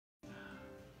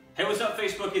Hey, what's up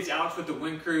Facebook? It's Alex with the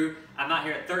Wind Crew. I'm out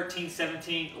here at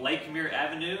 1317 Lakemere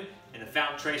Avenue in the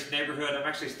Fountain Trace neighborhood. I'm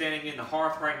actually standing in the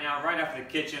hearth right now, right after the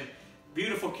kitchen.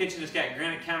 Beautiful kitchen. It's got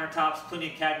granite countertops,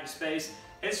 plenty of cabinet space.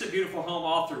 It's a beautiful home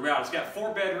all throughout. It's got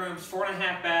 4 bedrooms, 4.5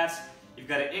 baths. You've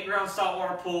got an in-ground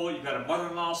saltwater pool. You've got a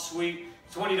mother-in-law suite.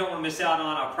 It's one you don't want to miss out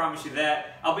on, I promise you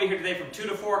that. I'll be here today from 2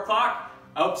 to 4 o'clock.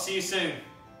 I hope to see you soon.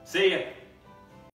 See ya.